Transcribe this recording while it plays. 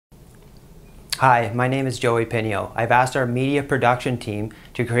Hi, my name is Joey Pinio. I've asked our media production team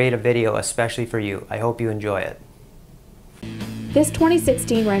to create a video especially for you. I hope you enjoy it. This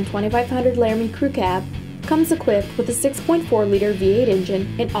 2016 Ram 2500 Laramie Crew Cab comes equipped with a 6.4-liter V8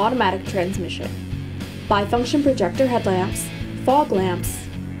 engine and automatic transmission, bifunction projector headlamps, fog lamps,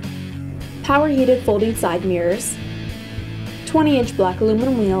 power heated folding side mirrors, 20-inch black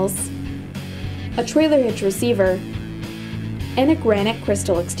aluminum wheels, a trailer hitch receiver, and a granite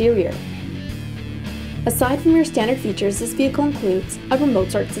crystal exterior. Aside from your standard features, this vehicle includes a remote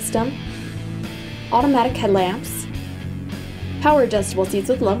start system, automatic headlamps, power adjustable seats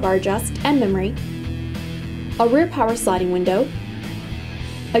with lumbar adjust and memory, a rear power sliding window,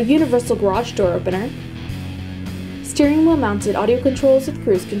 a universal garage door opener, steering wheel mounted audio controls with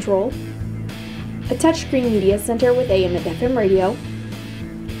cruise control, a touchscreen media center with AM and FM radio,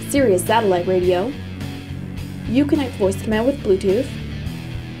 Sirius satellite radio, Uconnect voice command with Bluetooth,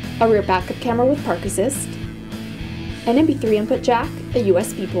 a rear backup camera with park assist, an MP3 input jack, a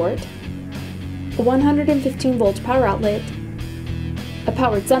USB port, a 115-volt power outlet, a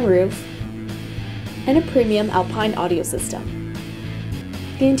powered sunroof, and a premium Alpine audio system.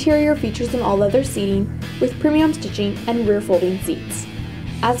 The interior features an all-leather seating with premium stitching and rear folding seats.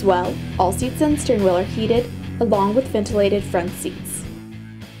 As well, all seats and steering wheel are heated, along with ventilated front seats.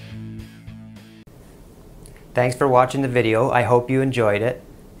 Thanks for watching the video. I hope you enjoyed it.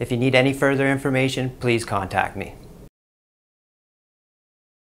 If you need any further information, please contact me.